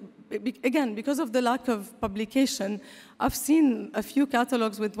 because of the lack of publication. I've seen a few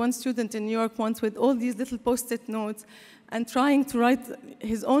catalogs with one student in New York once with all these little post-it notes and trying to write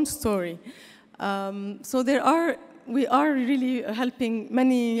his own story. So we are really helping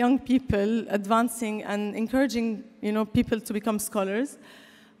many young people, advancing and encouraging people to become scholars.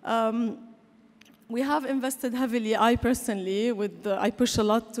 We have invested heavily, I personally, I push a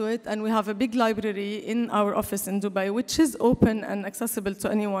lot to it, and we have a big library in our office in Dubai, which is open and accessible to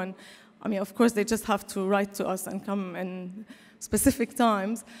anyone. I mean, of course, they just have to write to us and come in specific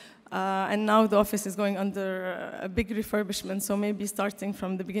times. And now the office is going under a big refurbishment, so maybe starting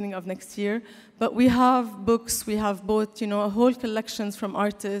from the beginning of next year. But we have books, we have bought, whole collections from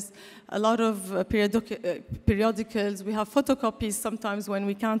artists, a lot of periodicals. We have photocopies sometimes when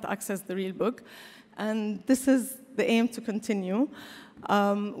we can't access the real book. And this is the aim to continue.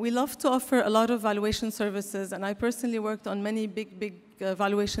 We love to offer a lot of valuation services, and I personally worked on many big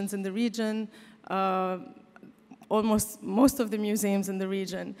valuations in the region, almost most of the museums in the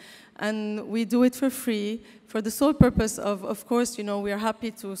region. And we do it for free for the sole purpose of course, we are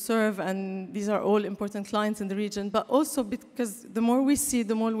happy to serve, and these are all important clients in the region, but also because the more we see,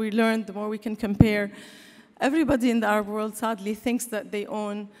 the more we learn, the more we can compare. Everybody in the Arab world, sadly, thinks that they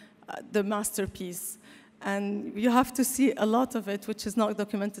own the masterpiece. And you have to see a lot of it, which is not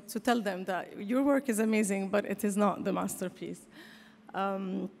documented, to tell them that your work is amazing, but it is not the masterpiece.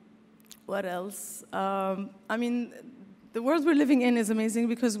 What else? I mean, the world we're living in is amazing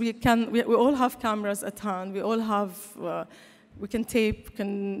because we all have cameras at hand. We all have, we can tape,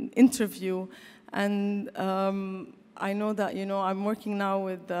 can interview. And I know that, I'm working now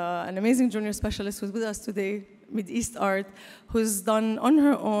with an amazing junior specialist who's with us today, Middle East art, who's done on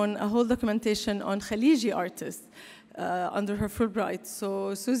her own a whole documentation on Khaliji artists under her Fulbright.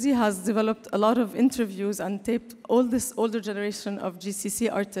 So Susie has developed a lot of interviews and taped all this older generation of GCC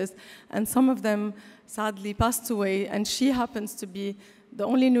artists, and some of them sadly passed away, and she happens to be the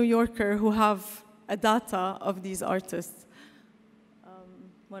only New Yorker who have a data of these artists.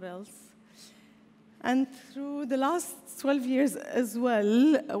 What else? And through the last 12 years as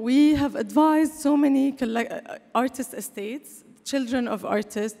well, we have advised so many artist estates, children of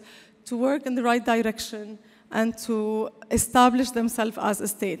artists, to work in the right direction and to establish themselves as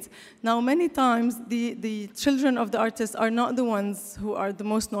estates. Now, many times, the children of the artists are not the ones who are the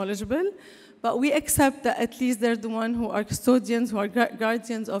most knowledgeable, but we accept that at least they're the ones who are custodians, who are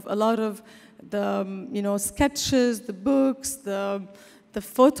guardians of a lot of the sketches, the books, the the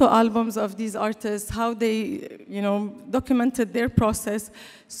photo albums of these artists, how they, documented their process.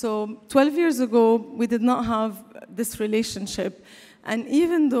 So 12 years ago, we did not have this relationship. And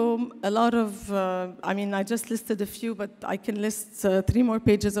even though a lot of, I just listed a few, but I can list 3 more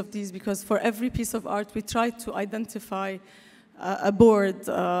pages of these, because for every piece of art, we try to identify a board,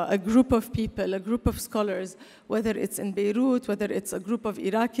 a group of people, a group of scholars, whether it's in Beirut, whether it's a group of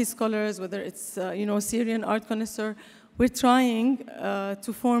Iraqi scholars, whether it's, Syrian art connoisseur. We're trying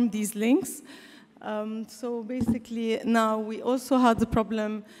to form these links. So basically, now we also had the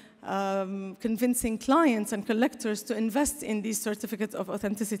problem convincing clients and collectors to invest in these certificates of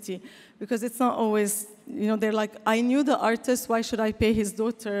authenticity, because it's not always, they're like, I knew the artist, why should I pay his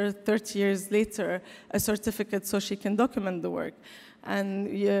daughter 30 years later a certificate so she can document the work? And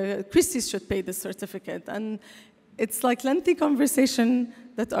Christie's should pay this certificate. And it's like lengthy conversation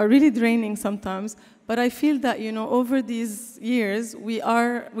that are really draining sometimes, but I feel that, over these years, we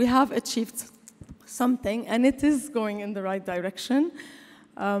have achieved something, and it is going in the right direction.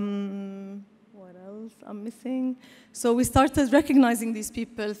 What else I'm missing? So we started recognizing these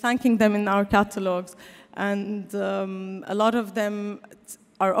people, thanking them in our catalogs, and a lot of them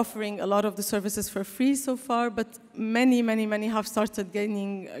are offering a lot of the services for free so far, but many have started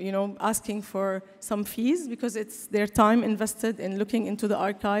gaining, asking for some fees, because it's their time invested in looking into the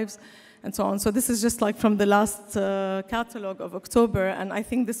archives and so on. So this is just like from the last catalog of October, and I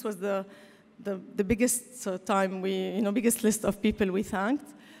think this was the biggest time biggest list of people we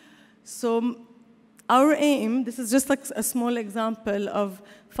thanked. So our aim, this is just like a small example of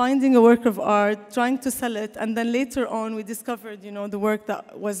finding a work of art, trying to sell it, and then later on we discovered, the work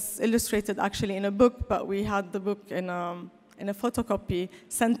that was illustrated actually in a book, but we had the book in a photocopy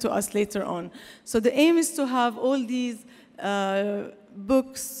sent to us later on. So the aim is to have all these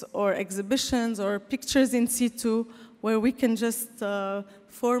books or exhibitions or pictures in situ where we can just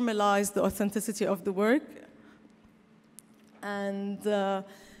formalize the authenticity of the work. And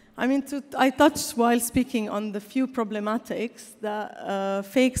I touched while speaking on the few problematics that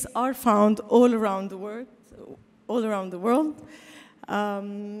fakes are found all around the world.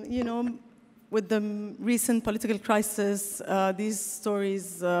 With the recent political crisis, these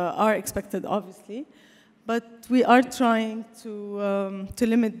stories are expected, obviously. But we are trying to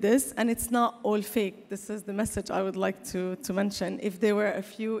limit this, and it's not all fake. This is the message I would like to mention. If there were a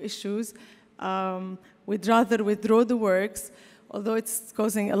few issues, we'd rather withdraw the works, although it's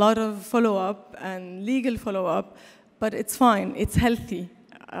causing a lot of follow-up and legal follow-up, but it's fine, it's healthy.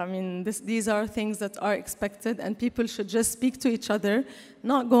 These are things that are expected, and people should just speak to each other,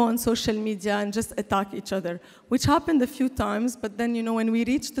 not go on social media and just attack each other, which happened a few times, but then, when we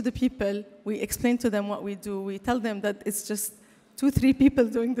reach to the people, we explain to them what we do, we tell them that it's just 2-3 people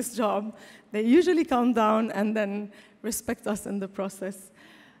doing this job. They usually calm down and then respect us in the process.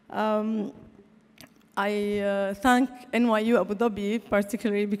 I thank NYU Abu Dhabi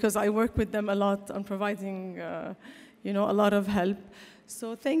particularly, because I work with them a lot on providing, a lot of help.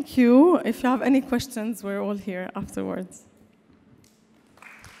 So thank you. If you have any questions, we're all here afterwards.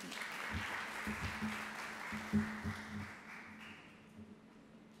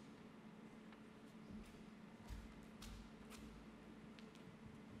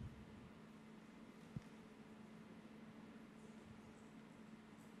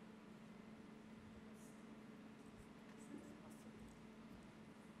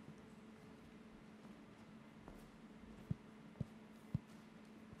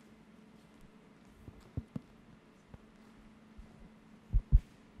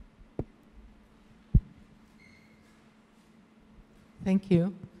 Thank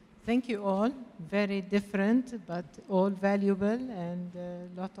you. Thank you all. Very different, but all valuable, and a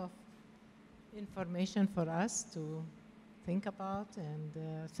lot of information for us to think about.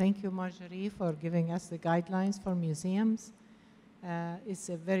 And thank you, Marjorie, for giving us the guidelines for museums. It's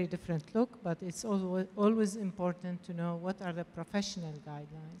a very different look, but it's always important to know what are the professional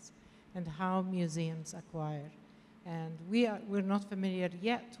guidelines and how museums acquire. And we're not familiar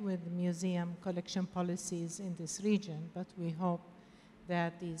yet with museum collection policies in this region, but we hope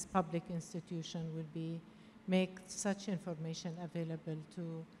that these public institutions will make such information available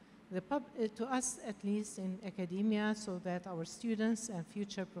to us, at least in academia, so that our students and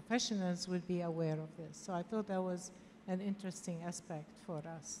future professionals will be aware of this. So I thought that was an interesting aspect for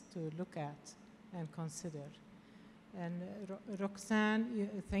us to look at and consider. And Roxane,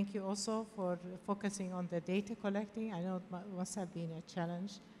 thank you also for focusing on the data collecting. I know it must have been a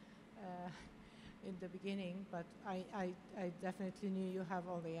challenge in the beginning, but I definitely knew you have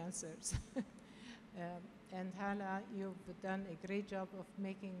all the answers. And Hala, you've done a great job of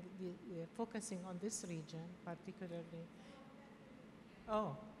making focusing on this region particularly.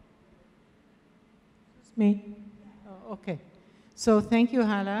 Oh. It's me. Oh, okay. So thank you,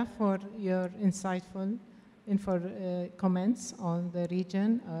 Hala, for your insightful comments on the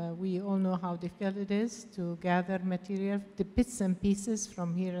region. We all know how difficult it is to gather material, the bits and pieces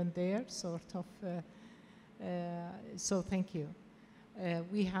from here and there, sort of. So thank you.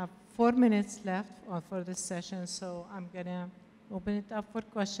 We have 4 minutes left for this session, so I'm going to open it up for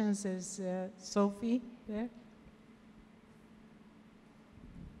questions. Is Sophie there?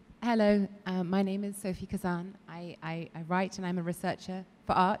 Hello, my name is Sophie Kazan. I write and I'm a researcher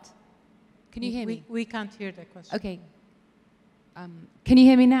for art. Can you hear me? We can't hear the question. Okay. Can you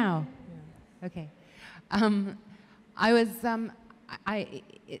hear me now? Yeah. Okay.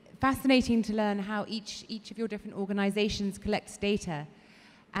 Fascinating to learn how each of your different organizations collects data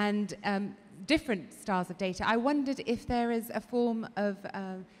and different styles of data. I wondered if there is a form of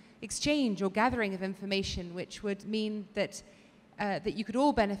exchange or gathering of information which would mean that that you could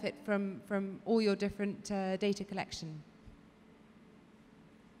all benefit from all your different data collection.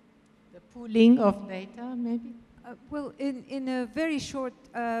 The pooling of data, maybe? Well, in a very short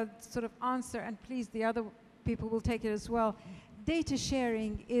sort of answer, and please, the other people will take it as well, data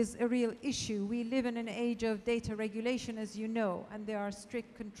sharing is a real issue. We live in an age of data regulation, as you know, and there are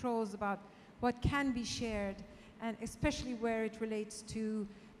strict controls about what can be shared, and especially where it relates to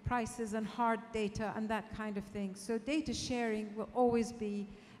prices and hard data and that kind of thing. So data sharing will always be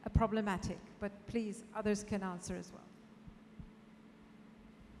problematic, but please, others can answer as well.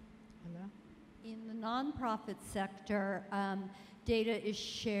 In the nonprofit sector, data is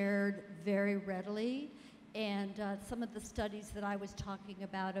shared very readily, and some of the studies that I was talking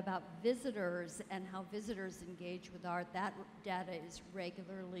about visitors and how visitors engage with art, that data is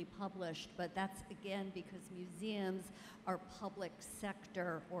regularly published, but that's again because museums are public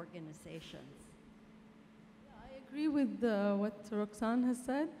sector organizations. Yeah, I agree with what Roxane has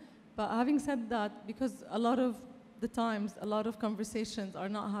said, but having said that, because a lot of the times, a lot of conversations are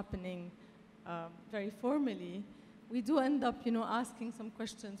not happening very formally, we do end up, asking some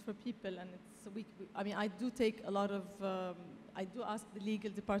questions for people, and I mean, I do take a lot of, I do ask the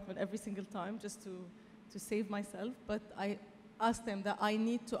legal department every single time just to save myself, but I ask them that I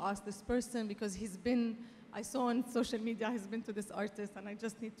need to ask this person because I saw on social media he's been to this artist, and I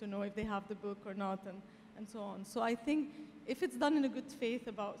just need to know if they have the book or not, and so on. So I think if it's done in a good faith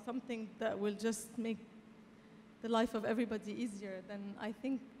about something that will just make the life of everybody easier, then I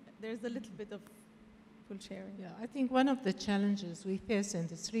think there's a little bit of full sharing. Yeah, I think one of the challenges we face in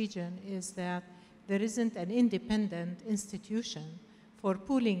this region is that there isn't an independent institution for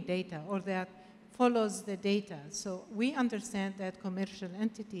pooling data or that follows the data. So we understand that commercial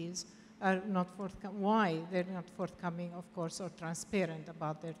entities are not forthcoming. Why they're not forthcoming, of course, or transparent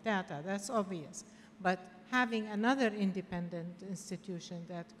about their data, that's obvious. But having another independent institution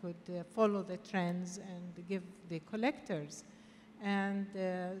that could follow the trends and give the collectors and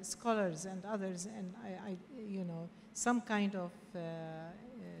scholars and others, and some kind of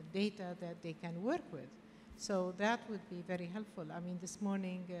data that they can work with. So that would be very helpful. I mean, this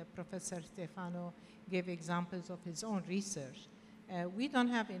morning, Professor Stefano gave examples of his own research. We don't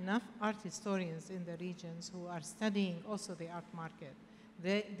have enough art historians in the regions who are studying also the art market.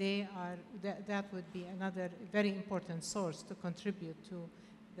 That would be another very important source to contribute to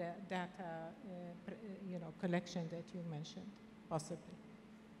the data collection that you mentioned. Possibly.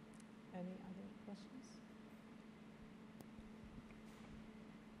 Any other questions?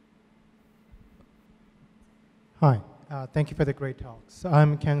 Hi, thank you for the great talks.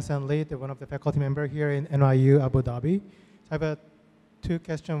 I'm Kang San Lee, one of the faculty members here in NYU Abu Dhabi. So I have two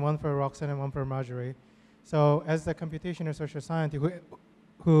questions, one for Roxane and one for Marjorie. So as a computational social scientist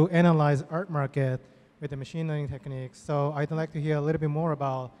who analyze art market with the machine learning techniques, so I'd like to hear a little bit more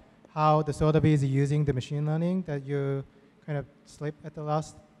about how the Sotheby's is using the machine learning that you kind of slip at the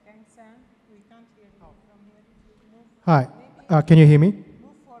last. We can't hear you from here. Hi, can you hear me? Move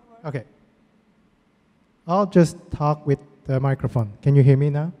forward. Okay. I'll just talk with the microphone. Can you hear me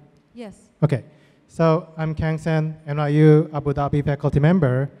now? Yes. Okay. So I'm Kang San, NYU Abu Dhabi faculty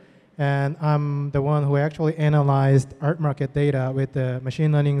member, and I'm the one who actually analyzed art market data with the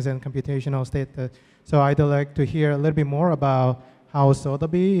machine learnings and computational state. So I'd like to hear a little bit more about how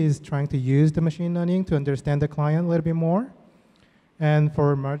Sotheby's is trying to use the machine learning to understand the client a little bit more. And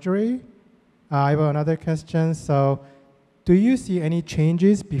for Marjorie, I have another question. So do you see any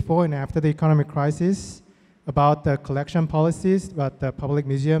changes before and after the economic crisis about the collection policies that the public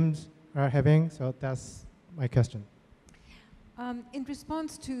museums are having? So that's my question. In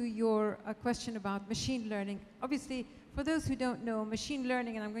response to your question about machine learning, obviously, for those who don't know, machine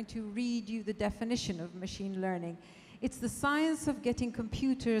learning, and I'm going to read you the definition of machine learning, It's the science of getting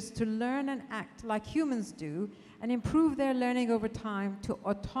computers to learn and act like humans do and improve their learning over time to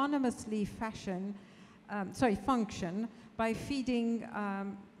autonomously function by feeding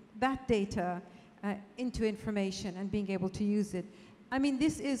that data into information and being able to use it. I mean,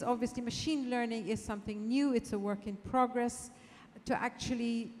 this is obviously, machine learning is something new, it's a work in progress. To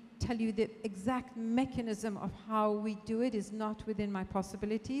actually tell you the exact mechanism of how we do it is not within my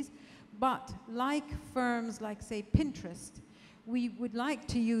possibilities. But like firms like, say, Pinterest, we would like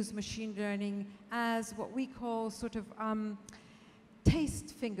to use machine learning as what we call sort of taste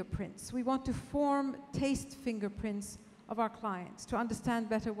fingerprints. We want to form taste fingerprints of our clients to understand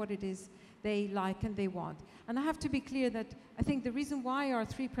better what it is they like and they want. And I have to be clear that I think the reason why our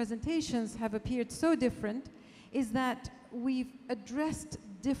 3 presentations have appeared so different is that we've addressed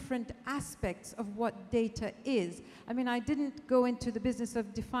different aspects of what data is. I mean, I didn't go into the business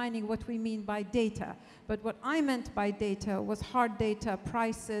of defining what we mean by data, but what I meant by data was hard data,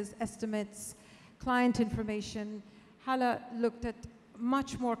 prices, estimates, client information. Hala looked at a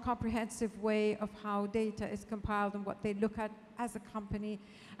much more comprehensive way of how data is compiled and what they look at as a company.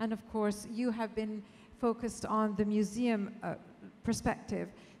 And of course, you have been focused on the museum perspective.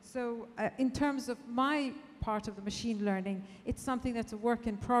 So in terms of my part of the machine learning, it's something that's a work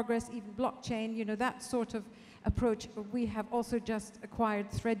in progress, even blockchain, you know, that sort of approach. We have also just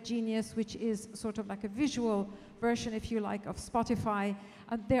acquired Thread Genius, which is sort of like a visual version, if you like, of Spotify.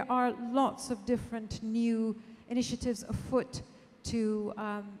 There are lots of different new initiatives afoot to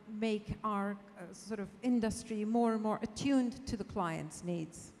make our sort of industry more and more attuned to the client's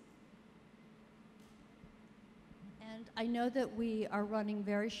needs. I know that we are running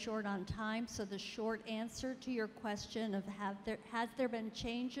very short on time, so the short answer to your question of has there been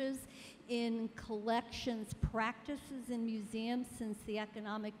changes in collections practices in museums since the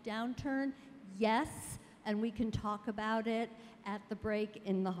economic downturn? Yes, and we can talk about it at the break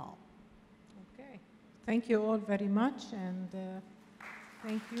in the hall. Okay. Thank you all very much, and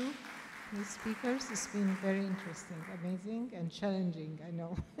thank you, the speakers. It's been very interesting, amazing, and challenging, I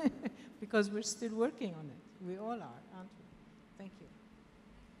know, because we're still working on it. We all are, aren't we?